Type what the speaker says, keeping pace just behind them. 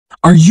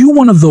Are you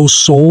one of those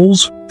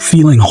souls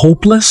feeling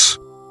hopeless?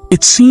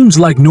 It seems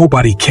like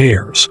nobody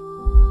cares.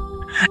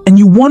 And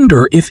you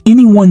wonder if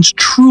anyone's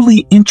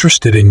truly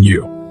interested in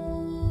you.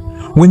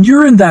 When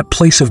you're in that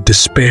place of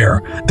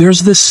despair,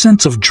 there's this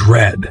sense of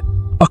dread,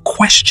 a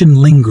question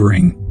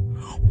lingering.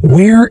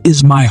 Where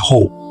is my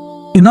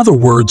hope? In other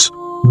words,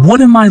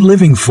 what am I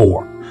living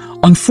for?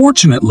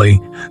 Unfortunately,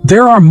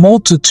 there are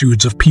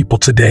multitudes of people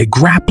today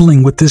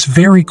grappling with this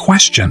very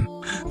question.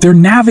 They're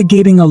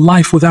navigating a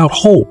life without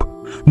hope.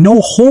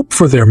 No hope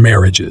for their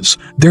marriages,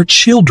 their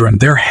children,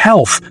 their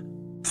health,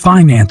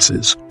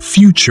 finances,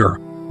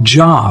 future,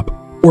 job,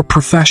 or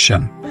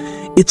profession.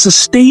 It's a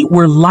state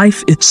where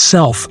life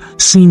itself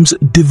seems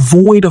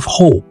devoid of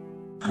hope.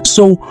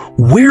 So,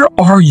 where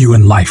are you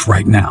in life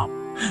right now?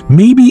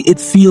 Maybe it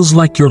feels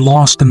like you're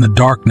lost in the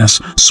darkness,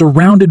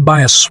 surrounded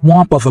by a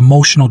swamp of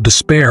emotional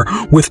despair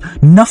with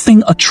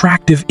nothing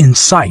attractive in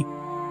sight.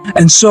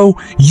 And so,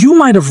 you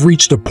might have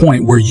reached a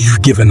point where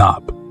you've given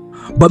up.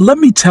 But let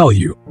me tell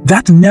you,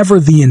 that's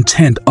never the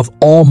intent of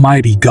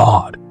Almighty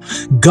God.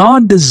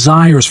 God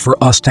desires for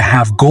us to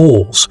have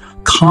goals,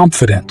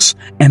 confidence,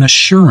 and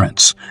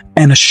assurance.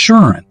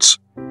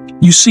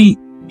 You see,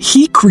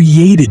 He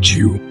created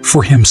you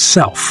for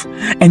Himself,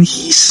 and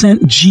He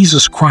sent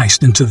Jesus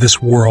Christ into this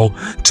world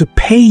to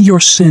pay your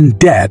sin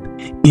debt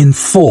in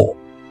full.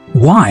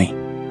 Why?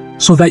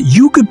 So that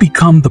you could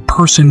become the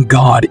person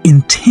God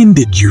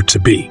intended you to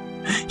be.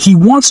 He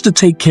wants to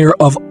take care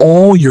of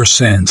all your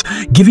sins,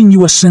 giving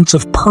you a sense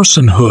of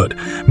personhood,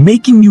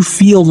 making you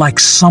feel like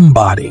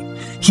somebody.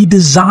 He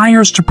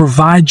desires to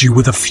provide you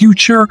with a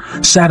future,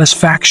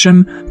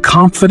 satisfaction,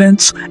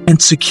 confidence,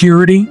 and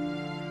security.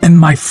 And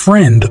my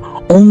friend,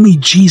 only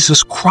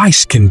Jesus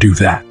Christ can do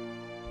that.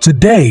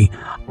 Today,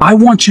 I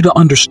want you to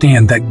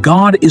understand that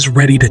God is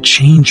ready to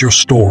change your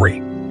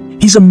story.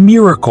 He's a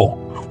miracle,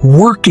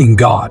 working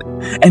God,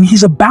 and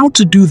He's about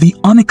to do the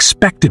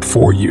unexpected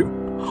for you.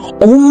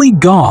 Only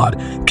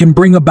God can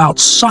bring about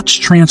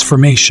such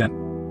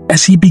transformation.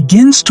 As He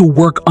begins to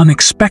work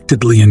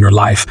unexpectedly in your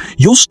life,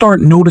 you'll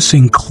start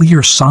noticing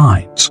clear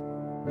signs.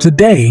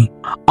 Today,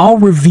 I'll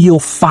reveal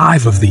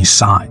 5 of these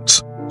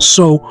signs.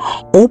 So,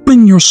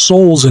 open your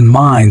souls and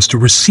minds to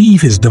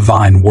receive His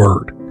divine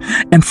word.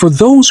 And for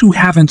those who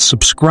haven't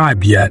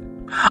subscribed yet,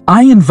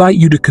 I invite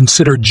you to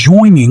consider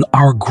joining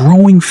our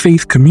growing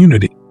faith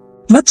community.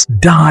 Let's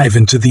dive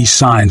into these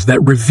signs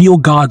that reveal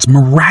God's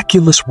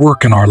miraculous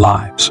work in our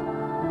lives.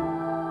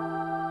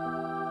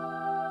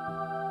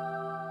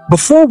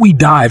 Before we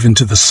dive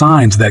into the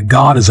signs that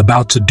God is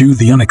about to do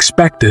the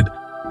unexpected,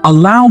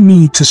 allow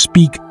me to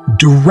speak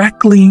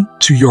directly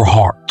to your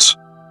hearts.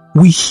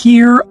 We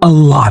hear a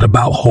lot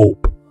about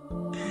hope.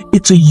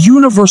 It's a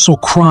universal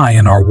cry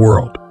in our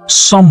world,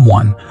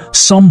 someone,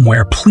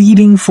 somewhere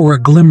pleading for a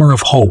glimmer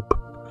of hope.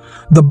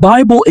 The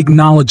Bible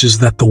acknowledges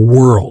that the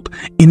world,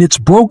 in its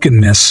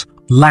brokenness,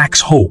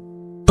 lacks hope.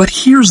 But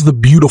here's the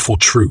beautiful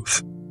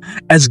truth.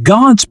 As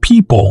God's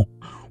people,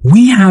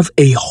 we have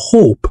a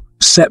hope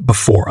set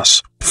before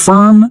us,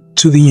 firm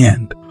to the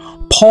end.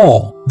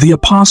 Paul, the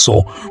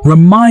apostle,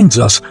 reminds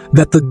us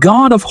that the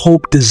God of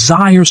hope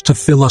desires to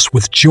fill us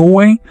with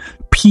joy,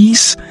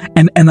 peace,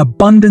 and an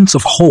abundance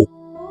of hope.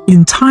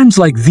 In times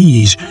like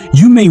these,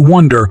 you may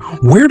wonder,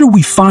 where do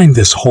we find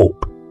this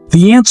hope?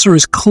 The answer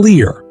is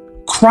clear.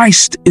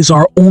 Christ is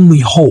our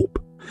only hope.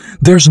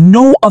 There's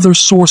no other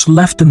source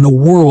left in the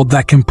world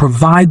that can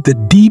provide the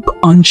deep,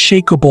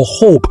 unshakable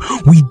hope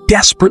we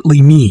desperately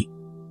need.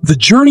 The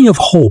journey of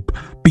hope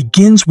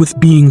begins with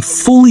being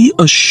fully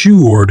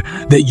assured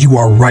that you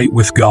are right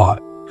with God.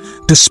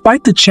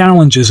 Despite the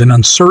challenges and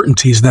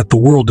uncertainties that the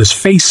world is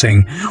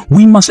facing,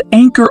 we must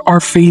anchor our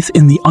faith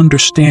in the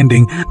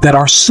understanding that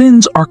our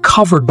sins are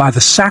covered by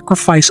the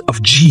sacrifice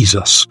of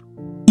Jesus.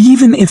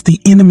 Even if the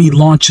enemy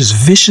launches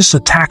vicious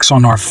attacks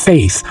on our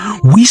faith,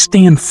 we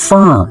stand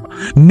firm,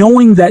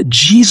 knowing that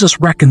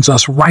Jesus reckons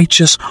us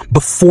righteous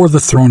before the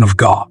throne of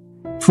God.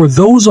 For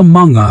those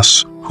among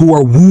us who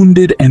are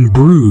wounded and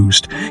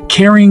bruised,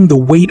 carrying the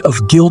weight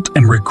of guilt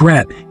and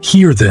regret,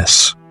 hear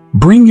this.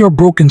 Bring your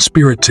broken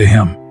spirit to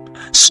Him.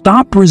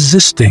 Stop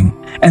resisting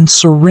and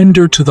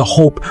surrender to the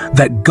hope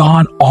that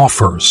God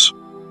offers.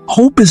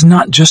 Hope is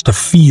not just a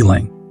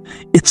feeling,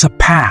 it's a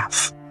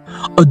path.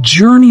 A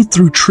journey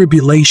through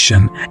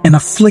tribulation and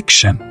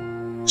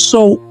affliction.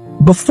 So,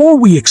 before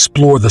we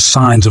explore the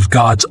signs of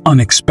God's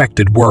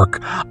unexpected work,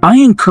 I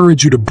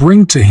encourage you to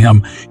bring to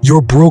Him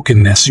your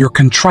brokenness, your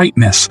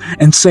contriteness,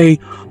 and say,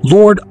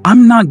 Lord,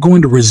 I'm not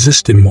going to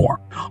resist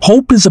anymore.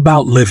 Hope is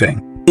about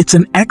living. It's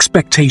an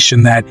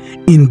expectation that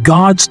in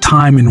God's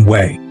time and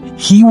way,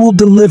 He will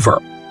deliver.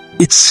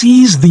 It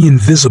sees the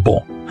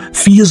invisible,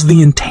 feels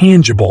the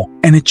intangible,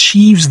 and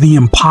achieves the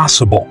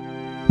impossible.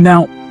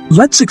 Now,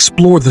 let's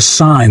explore the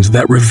signs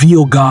that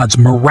reveal God's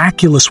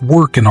miraculous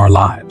work in our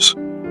lives.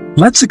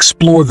 Let's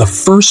explore the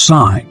first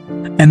sign,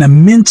 an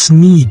immense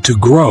need to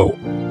grow.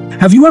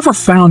 Have you ever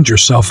found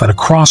yourself at a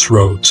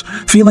crossroads,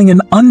 feeling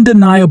an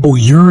undeniable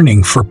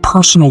yearning for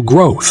personal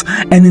growth,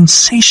 an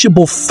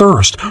insatiable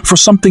thirst for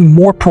something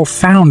more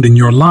profound in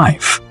your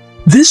life?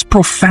 This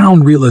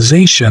profound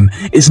realization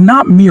is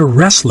not mere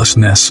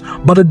restlessness,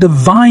 but a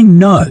divine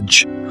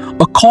nudge,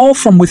 a call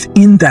from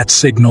within that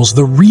signals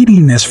the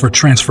readiness for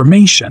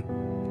transformation.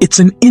 It's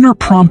an inner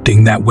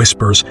prompting that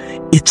whispers,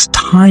 "It's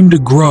time to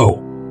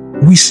grow."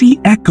 We see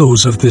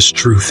echoes of this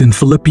truth in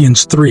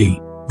Philippians 3,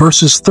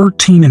 verses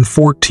 13 and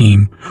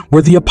 14,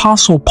 where the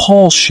Apostle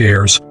Paul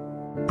shares,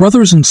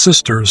 "Brothers and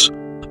sisters,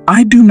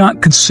 I do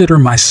not consider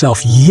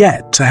myself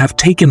yet to have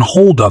taken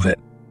hold of it,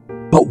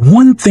 but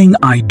one thing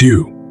I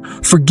do,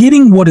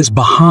 forgetting what is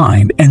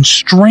behind and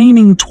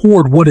straining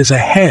toward what is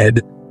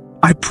ahead,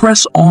 I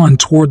press on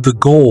toward the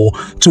goal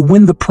to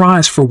win the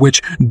prize for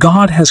which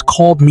God has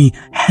called me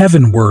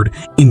heavenward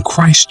in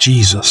Christ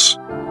Jesus."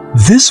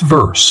 This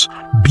verse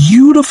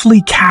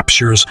beautifully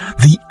captures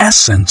the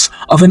essence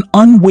of an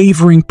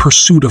unwavering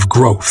pursuit of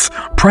growth,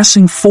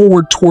 pressing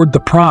forward toward the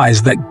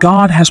prize that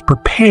God has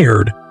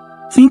prepared.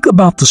 Think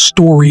about the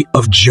story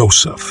of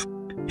Joseph.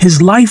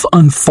 His life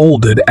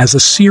unfolded as a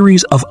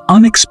series of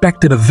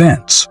unexpected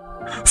events,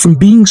 from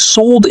being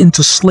sold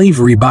into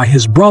slavery by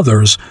his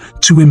brothers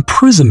to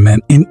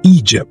imprisonment in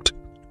Egypt.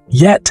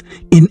 Yet,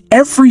 in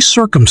every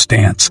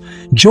circumstance,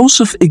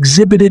 Joseph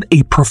exhibited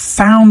a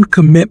profound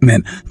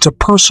commitment to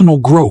personal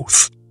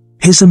growth.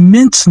 His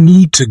immense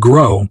need to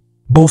grow,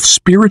 both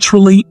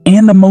spiritually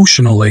and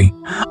emotionally,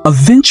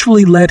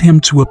 eventually led him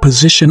to a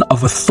position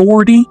of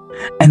authority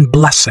and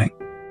blessing.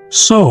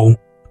 So,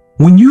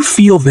 when you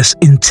feel this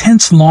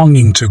intense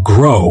longing to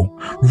grow,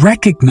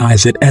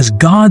 recognize it as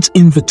God's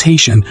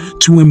invitation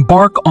to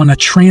embark on a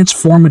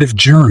transformative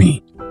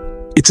journey.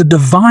 It's a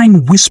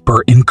divine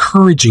whisper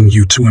encouraging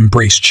you to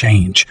embrace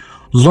change,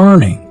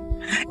 learning,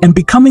 and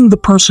becoming the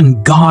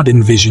person God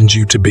envisions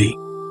you to be.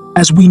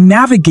 As we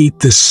navigate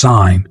this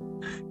sign,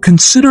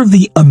 consider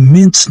the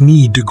immense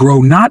need to grow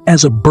not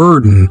as a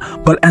burden,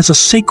 but as a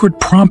sacred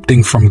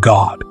prompting from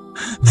God.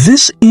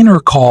 This inner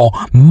call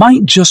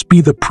might just be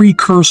the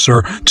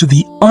precursor to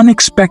the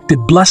unexpected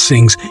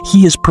blessings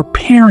He is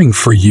preparing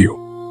for you.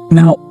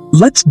 Now,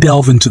 let's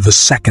delve into the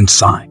second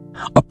sign,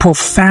 a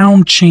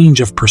profound change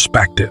of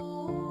perspective.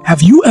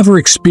 Have you ever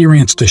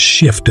experienced a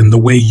shift in the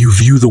way you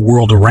view the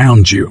world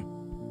around you?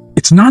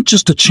 It's not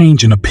just a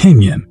change in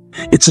opinion,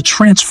 it's a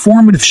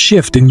transformative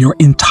shift in your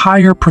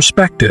entire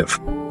perspective.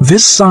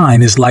 This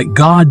sign is like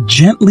God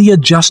gently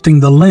adjusting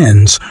the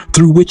lens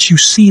through which you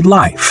see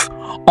life,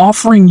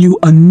 offering you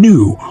a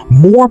new,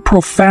 more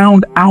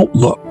profound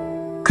outlook.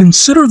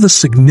 Consider the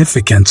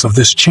significance of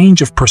this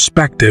change of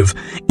perspective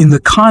in the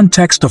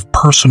context of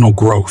personal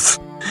growth.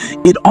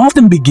 It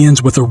often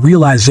begins with a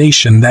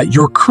realization that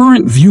your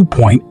current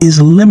viewpoint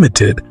is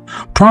limited,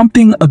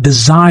 prompting a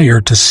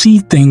desire to see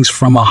things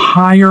from a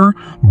higher,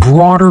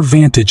 broader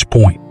vantage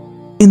point.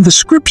 In the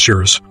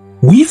scriptures,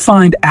 we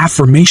find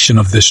affirmation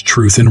of this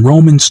truth in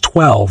Romans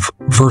 12,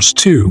 verse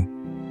 2.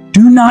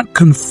 "Do not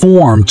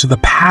conform to the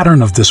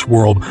pattern of this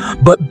world,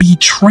 but be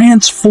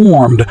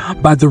transformed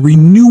by the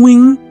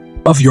renewing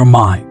of your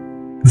mind.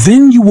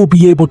 Then you will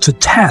be able to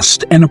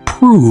test and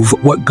approve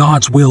what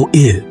God's will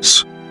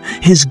is,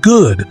 His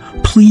good,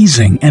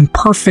 pleasing, and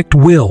perfect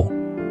will."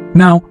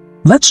 Now,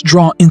 let's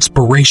draw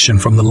inspiration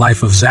from the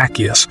life of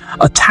Zacchaeus,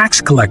 a tax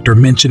collector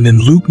mentioned in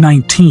Luke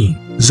 19.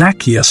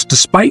 Zacchaeus,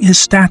 despite his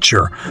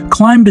stature,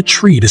 climbed a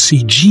tree to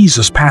see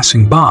Jesus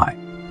passing by.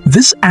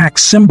 This act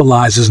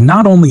symbolizes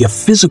not only a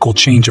physical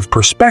change of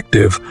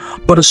perspective,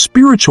 but a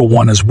spiritual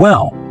one as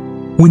well.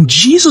 When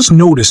Jesus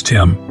noticed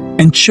him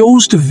and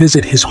chose to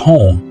visit his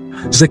home,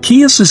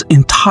 Zacchaeus'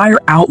 entire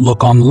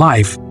outlook on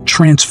life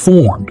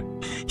transformed.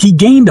 He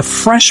gained a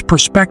fresh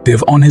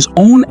perspective on his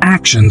own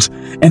actions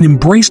and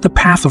embraced a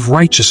path of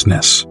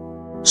righteousness.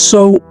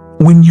 So,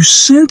 when you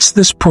sense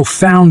this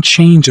profound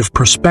change of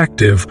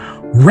perspective,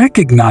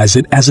 recognize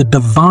it as a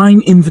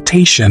divine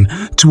invitation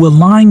to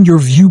align your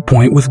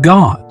viewpoint with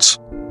God's.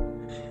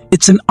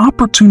 It's an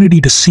opportunity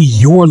to see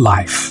your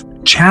life,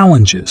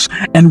 challenges,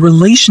 and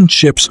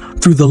relationships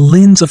through the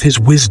lens of His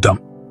wisdom.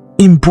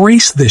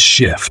 Embrace this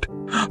shift,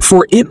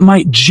 for it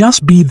might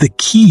just be the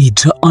key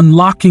to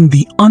unlocking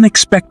the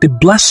unexpected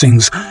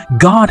blessings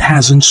God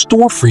has in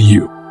store for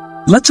you.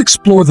 Let's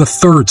explore the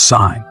third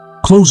sign,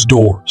 closed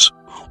doors,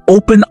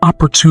 open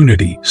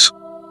opportunities.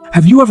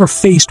 Have you ever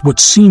faced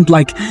what seemed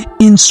like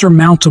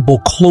insurmountable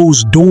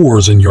closed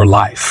doors in your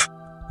life?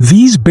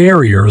 These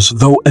barriers,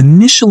 though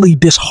initially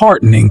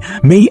disheartening,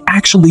 may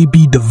actually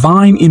be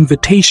divine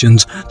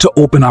invitations to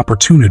open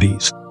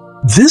opportunities.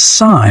 This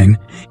sign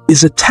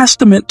is a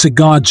testament to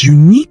God's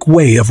unique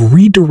way of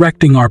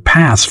redirecting our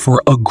paths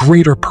for a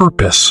greater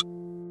purpose.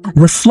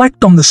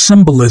 Reflect on the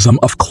symbolism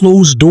of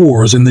closed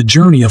doors in the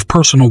journey of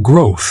personal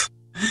growth.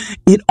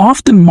 It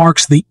often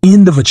marks the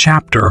end of a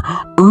chapter,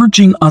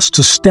 urging us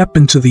to step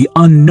into the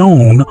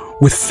unknown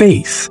with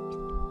faith.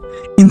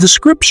 In the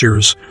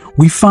scriptures,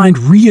 we find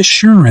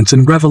reassurance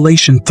in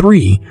Revelation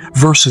 3,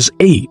 verses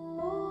 8.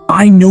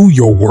 "I know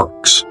your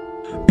works.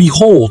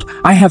 Behold,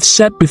 I have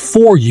set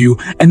before you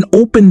an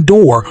open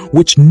door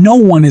which no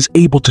one is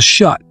able to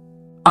shut.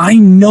 I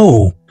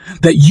know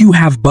that you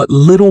have but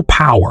little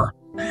power,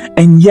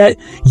 and yet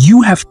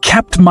you have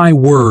kept my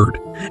word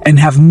and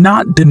have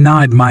not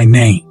denied my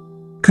name.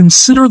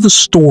 Consider the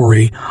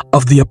story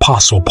of the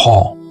Apostle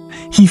Paul.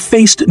 He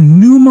faced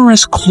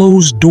numerous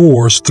closed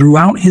doors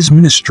throughout his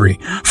ministry,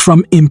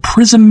 from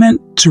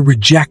imprisonment to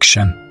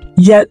rejection.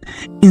 Yet,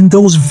 in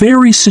those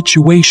very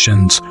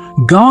situations,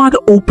 God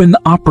opened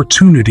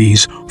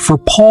opportunities for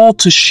Paul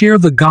to share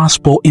the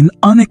gospel in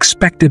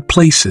unexpected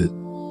places.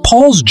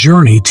 Paul's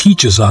journey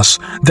teaches us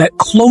that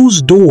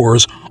closed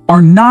doors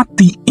are not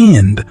the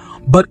end,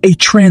 but a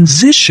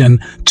transition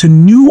to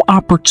new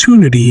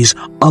opportunities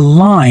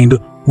aligned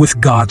with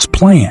God's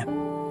plan.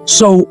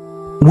 So,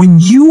 when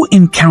you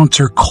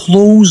encounter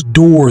closed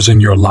doors in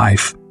your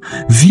life,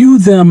 view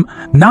them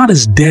not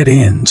as dead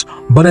ends,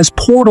 but as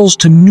portals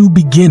to new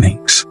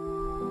beginnings.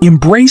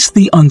 Embrace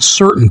the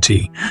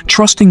uncertainty,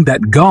 trusting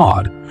that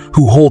God,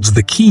 who holds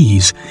the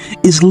keys,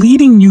 is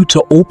leading you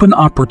to open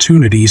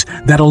opportunities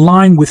that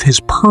align with His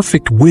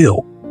perfect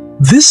will.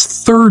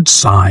 This third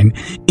sign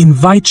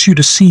invites you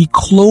to see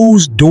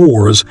closed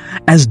doors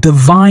as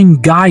divine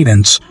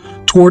guidance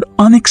toward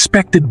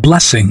unexpected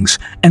blessings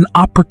and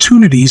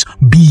opportunities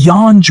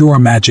beyond your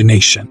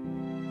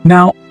imagination.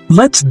 Now,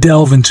 let's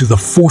delve into the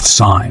fourth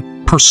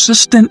sign,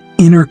 persistent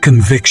inner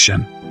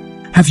conviction.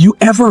 Have you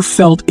ever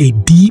felt a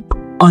deep,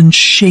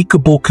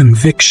 unshakable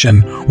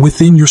conviction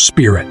within your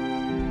spirit?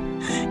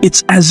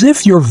 It's as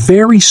if your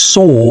very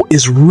soul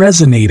is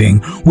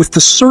resonating with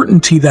the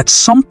certainty that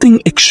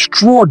something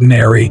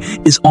extraordinary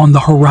is on the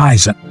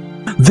horizon.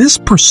 This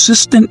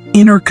persistent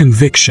inner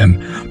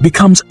conviction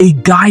becomes a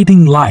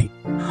guiding light,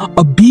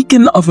 a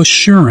beacon of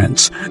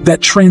assurance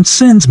that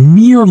transcends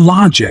mere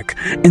logic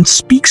and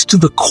speaks to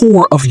the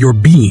core of your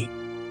being.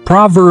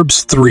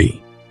 Proverbs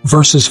 3,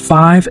 verses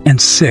 5 and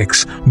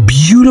 6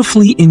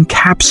 beautifully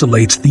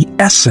encapsulates the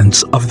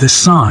essence of this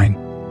sign.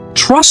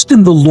 Trust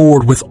in the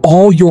Lord with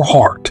all your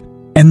heart,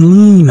 and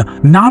lean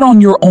not on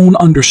your own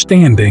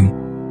understanding.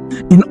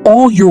 In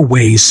all your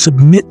ways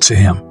submit to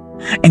Him,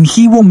 and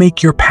He will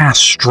make your path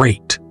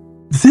straight.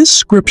 This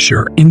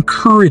scripture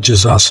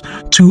encourages us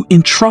to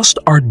entrust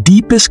our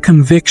deepest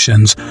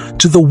convictions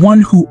to the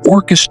one who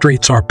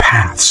orchestrates our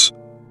paths.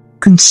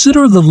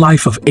 Consider the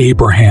life of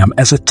Abraham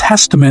as a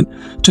testament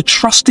to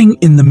trusting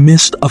in the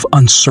midst of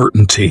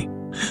uncertainty.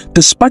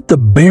 Despite the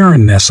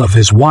barrenness of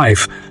his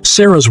wife,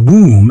 Sarah's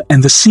womb,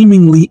 and the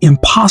seemingly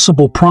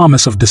impossible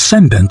promise of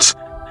descendants,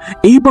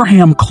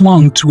 Abraham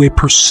clung to a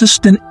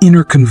persistent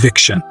inner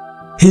conviction.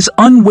 His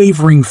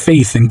unwavering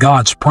faith in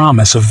God's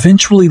promise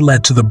eventually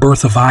led to the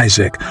birth of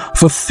Isaac,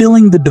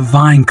 fulfilling the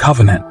divine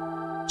covenant.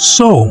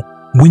 So,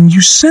 when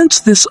you sense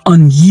this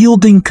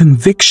unyielding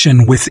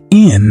conviction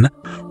within,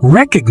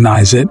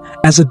 recognize it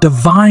as a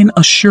divine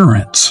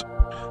assurance.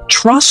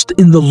 Trust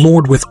in the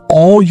Lord with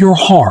all your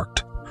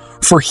heart,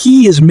 for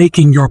He is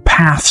making your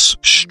paths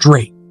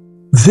straight.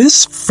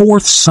 This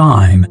fourth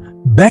sign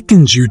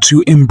beckons you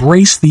to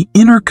embrace the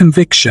inner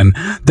conviction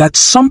that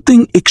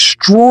something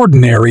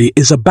extraordinary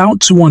is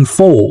about to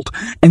unfold,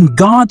 and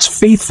God's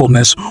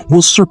faithfulness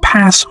will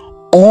surpass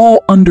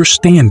all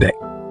understanding.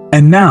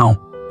 And now,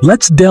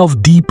 let's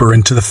delve deeper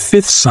into the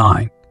fifth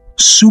sign,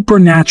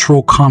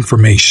 supernatural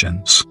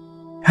confirmations.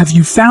 Have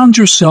you found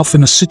yourself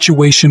in a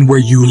situation where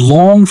you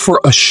long for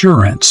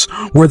assurance,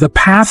 where the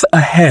path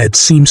ahead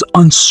seems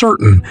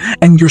uncertain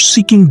and you're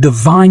seeking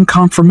divine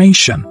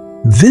confirmation?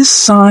 This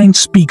sign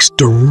speaks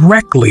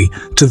directly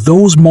to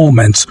those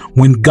moments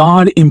when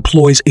God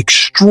employs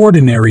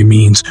extraordinary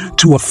means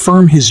to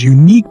affirm His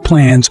unique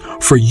plans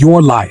for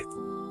your life.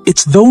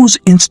 It's those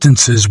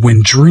instances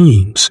when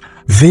dreams,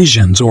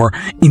 visions, or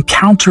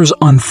encounters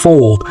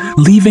unfold,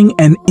 leaving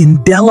an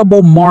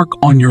indelible mark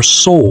on your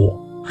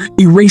soul,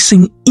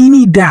 erasing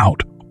any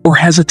doubt or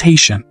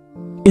hesitation.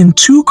 In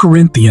 2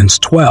 Corinthians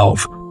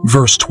 12,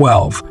 verse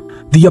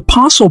 12, the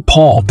Apostle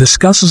Paul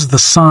discusses the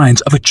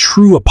signs of a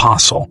true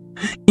apostle,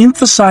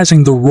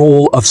 emphasizing the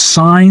role of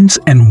signs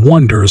and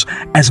wonders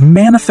as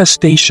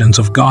manifestations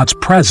of God's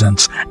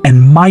presence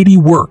and mighty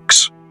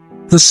works.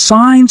 The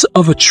signs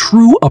of a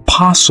true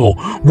apostle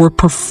were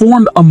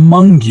performed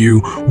among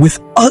you with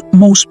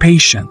utmost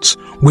patience,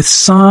 with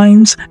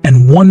signs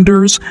and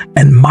wonders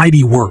and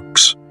mighty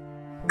works.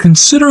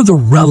 Consider the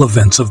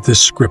relevance of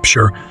this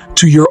scripture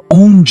to your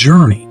own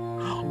journey.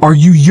 Are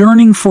you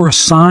yearning for a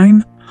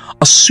sign,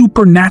 a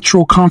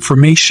supernatural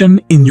confirmation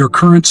in your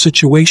current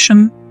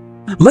situation?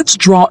 Let's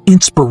draw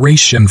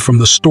inspiration from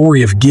the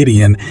story of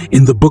Gideon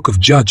in the book of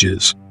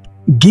Judges.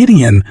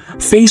 Gideon,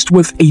 faced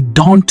with a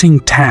daunting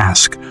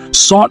task,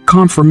 sought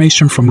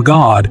confirmation from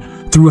God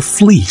through a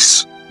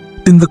fleece.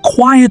 In the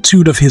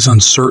quietude of his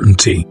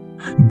uncertainty,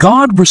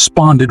 God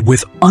responded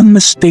with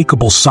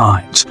unmistakable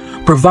signs,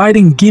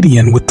 providing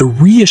Gideon with the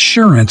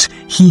reassurance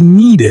he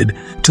needed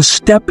to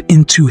step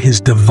into his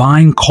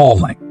divine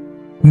calling.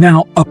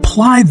 Now,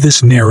 apply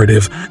this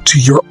narrative to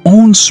your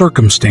own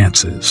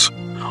circumstances.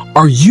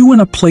 Are you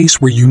in a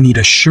place where you need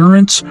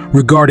assurance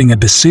regarding a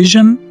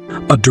decision,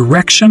 a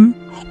direction,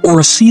 or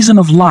a season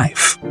of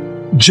life?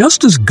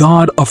 Just as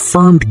God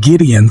affirmed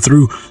Gideon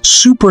through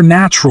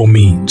supernatural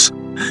means,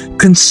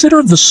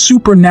 consider the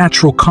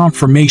supernatural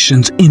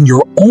confirmations in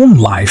your own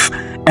life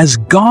as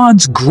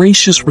God's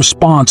gracious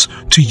response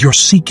to your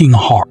seeking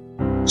heart.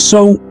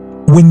 So,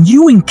 when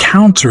you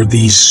encounter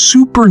these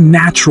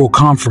supernatural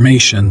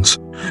confirmations,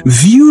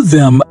 view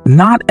them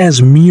not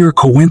as mere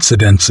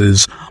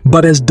coincidences,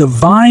 but as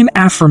divine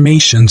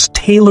affirmations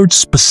tailored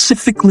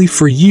specifically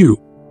for you.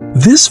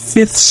 This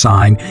fifth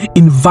sign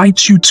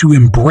invites you to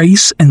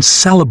embrace and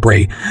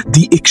celebrate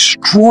the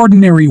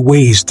extraordinary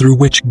ways through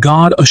which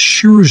God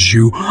assures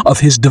you of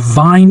His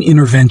divine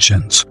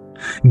interventions,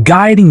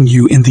 guiding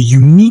you in the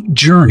unique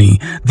journey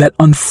that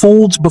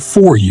unfolds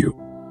before you.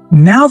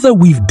 Now that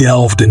we've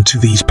delved into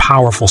these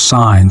powerful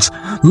signs,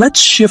 let's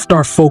shift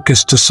our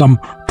focus to some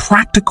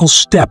practical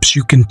steps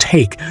you can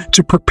take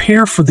to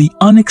prepare for the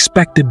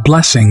unexpected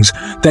blessings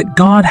that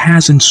God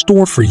has in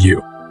store for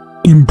you.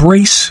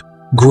 Embrace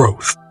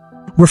growth.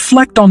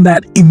 Reflect on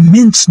that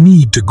immense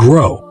need to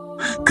grow.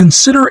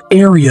 Consider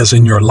areas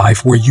in your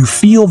life where you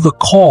feel the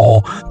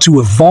call to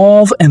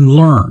evolve and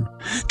learn.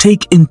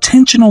 Take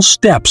intentional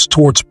steps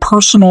towards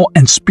personal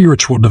and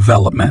spiritual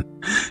development.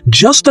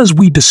 Just as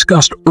we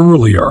discussed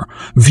earlier,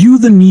 view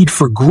the need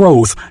for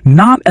growth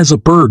not as a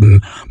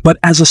burden, but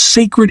as a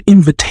sacred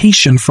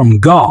invitation from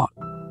God.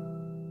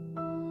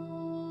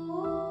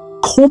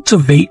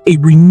 Cultivate a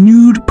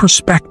renewed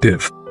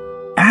perspective.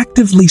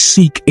 Actively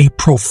seek a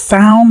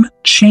profound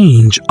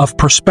change of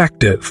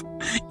perspective.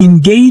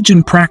 Engage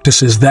in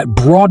practices that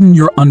broaden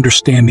your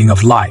understanding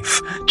of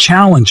life,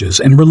 challenges,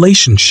 and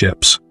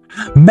relationships.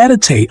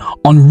 Meditate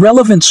on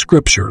relevant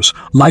scriptures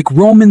like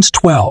Romans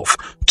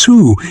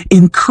 12:2,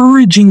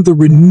 encouraging the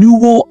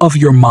renewal of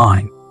your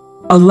mind.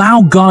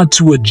 Allow God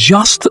to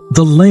adjust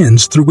the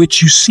lens through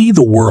which you see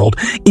the world,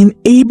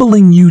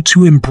 enabling you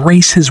to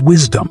embrace His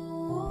wisdom.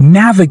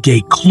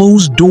 Navigate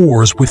closed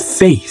doors with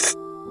faith.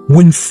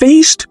 When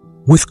faced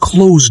with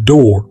closed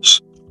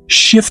doors,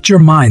 shift your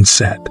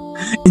mindset.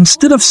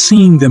 Instead of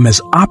seeing them as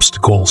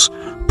obstacles,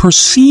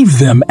 perceive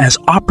them as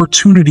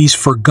opportunities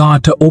for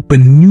God to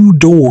open new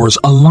doors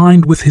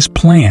aligned with His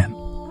plan.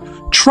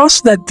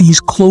 Trust that these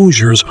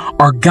closures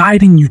are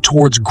guiding you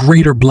towards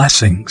greater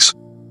blessings.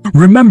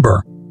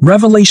 Remember,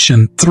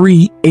 Revelation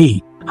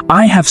 3:8,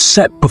 I have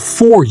set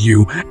before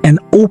you an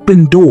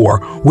open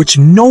door which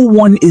no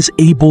one is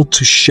able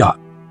to shut.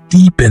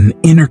 Deepen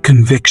inner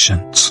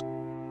convictions.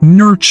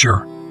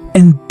 Nurture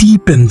and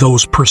deepen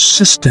those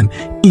persistent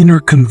inner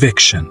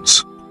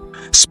convictions.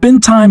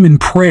 Spend time in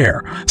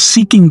prayer,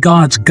 seeking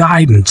God's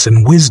guidance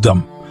and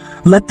wisdom.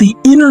 Let the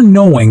inner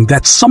knowing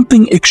that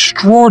something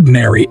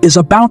extraordinary is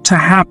about to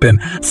happen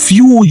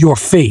fuel your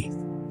faith.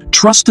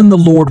 Trust in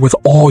the Lord with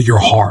all your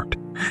heart.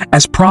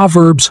 As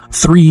Proverbs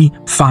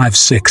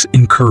 3:5-6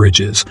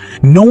 encourages,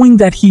 knowing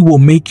that He will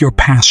make your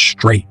path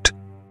straight.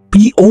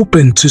 Be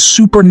open to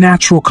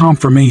supernatural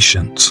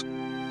confirmations.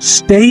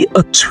 Stay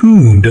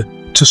attuned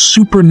to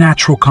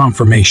supernatural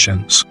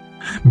confirmations.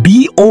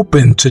 Be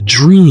open to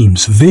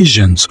dreams,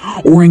 visions,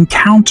 or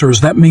encounters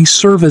that may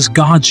serve as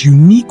God's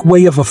unique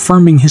way of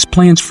affirming His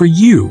plans for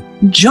you.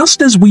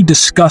 Just as we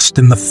discussed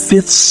in the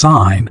fifth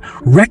sign,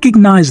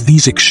 recognize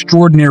these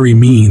extraordinary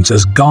means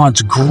as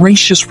God's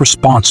gracious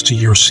response to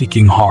your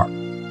seeking heart.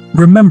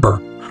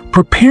 Remember,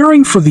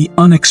 preparing for the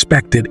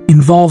unexpected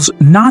involves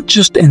not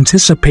just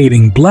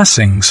anticipating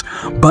blessings,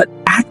 but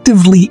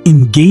actively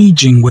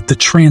engaging with the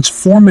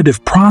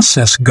transformative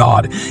process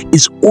God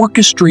is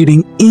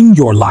orchestrating in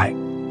your life.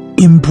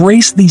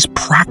 Embrace these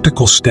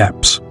practical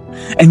steps,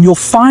 and you'll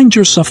find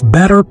yourself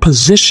better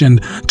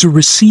positioned to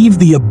receive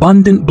the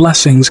abundant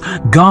blessings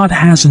God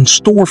has in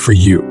store for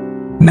you.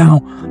 Now,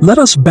 let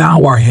us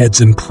bow our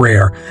heads in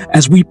prayer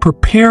as we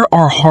prepare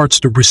our hearts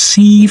to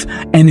receive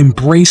and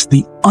embrace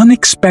the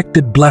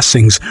unexpected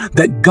blessings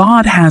that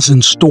God has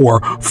in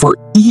store for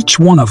each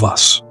one of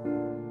us.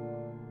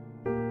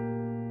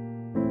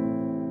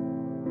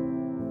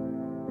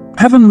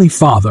 Heavenly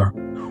Father,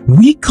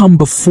 we come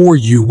before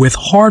you with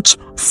hearts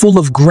full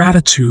of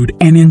gratitude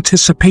and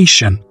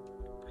anticipation.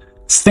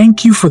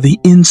 Thank you for the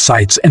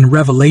insights and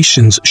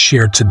revelations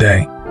shared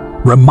today,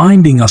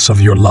 reminding us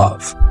of your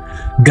love,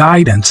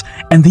 guidance,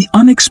 and the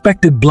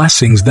unexpected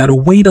blessings that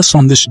await us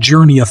on this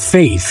journey of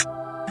faith.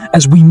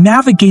 As we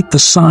navigate the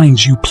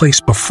signs you place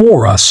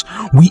before us,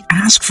 we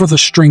ask for the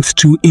strength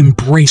to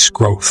embrace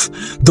growth,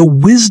 the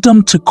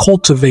wisdom to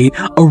cultivate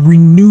a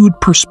renewed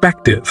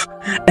perspective,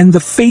 and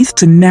the faith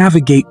to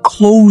navigate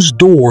closed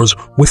doors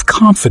with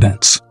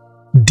confidence.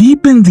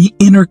 Deepen the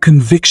inner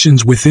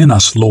convictions within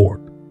us,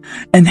 Lord,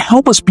 and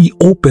help us be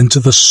open to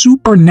the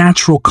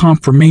supernatural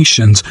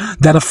confirmations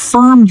that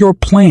affirm your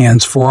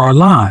plans for our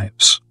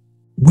lives.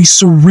 We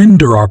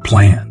surrender our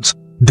plans,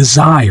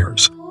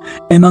 desires,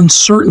 and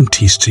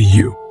uncertainties to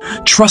you,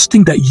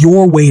 trusting that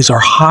your ways are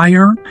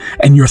higher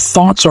and your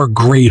thoughts are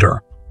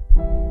greater.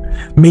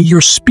 May your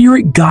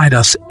Spirit guide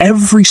us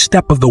every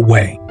step of the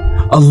way,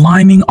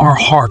 aligning our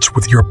hearts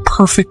with your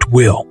perfect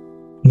will.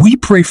 We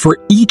pray for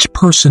each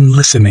person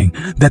listening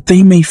that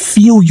they may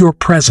feel your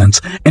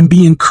presence and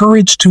be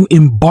encouraged to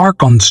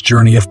embark on this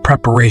journey of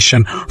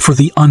preparation for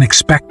the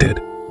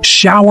unexpected.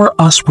 Shower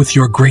us with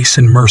your grace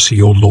and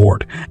mercy, O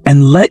Lord,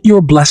 and let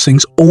your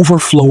blessings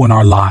overflow in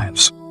our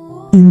lives.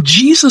 In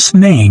Jesus'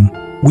 name,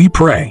 we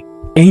pray.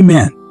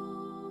 Amen.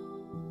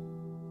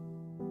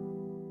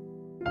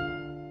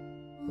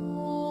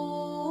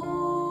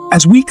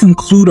 As we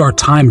conclude our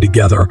time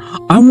together,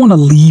 I want to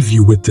leave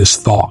you with this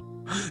thought.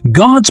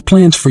 God's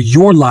plans for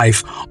your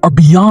life are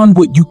beyond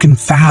what you can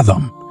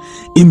fathom.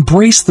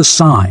 Embrace the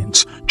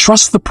signs,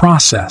 trust the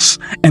process,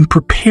 and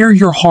prepare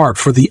your heart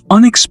for the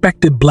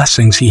unexpected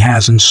blessings He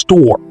has in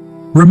store.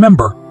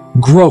 Remember,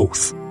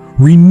 growth,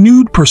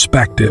 renewed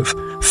perspective,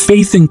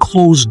 faith in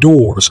closed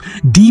doors,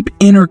 deep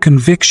inner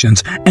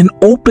convictions, and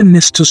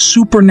openness to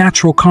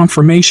supernatural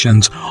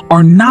confirmations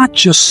are not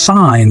just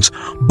signs,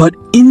 but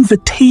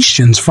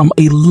invitations from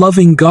a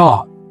loving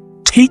God.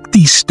 Take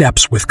these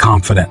steps with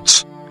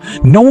confidence,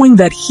 knowing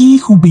that He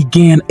who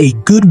began a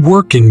good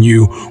work in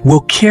you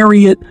will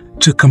carry it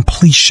to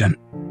completion.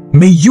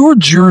 May your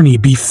journey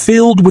be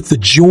filled with the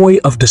joy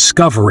of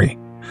discovery,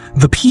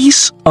 the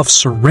peace of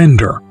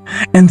surrender,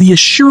 and the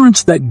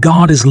assurance that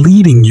God is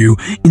leading you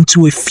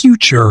into a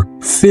future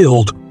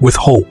filled with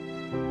hope.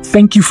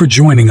 Thank you for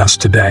joining us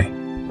today.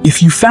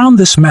 If you found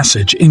this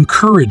message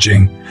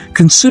encouraging,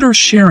 consider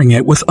sharing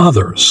it with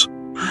others.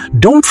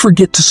 Don't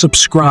forget to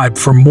subscribe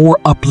for more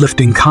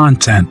uplifting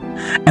content,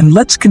 and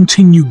let's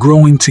continue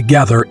growing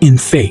together in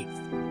faith.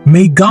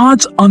 May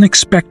God's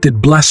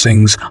unexpected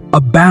blessings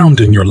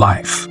abound in your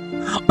life.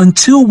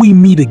 Until we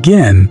meet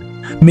again,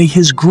 may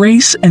His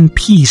grace and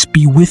peace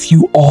be with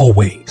you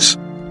always.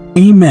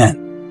 Amen.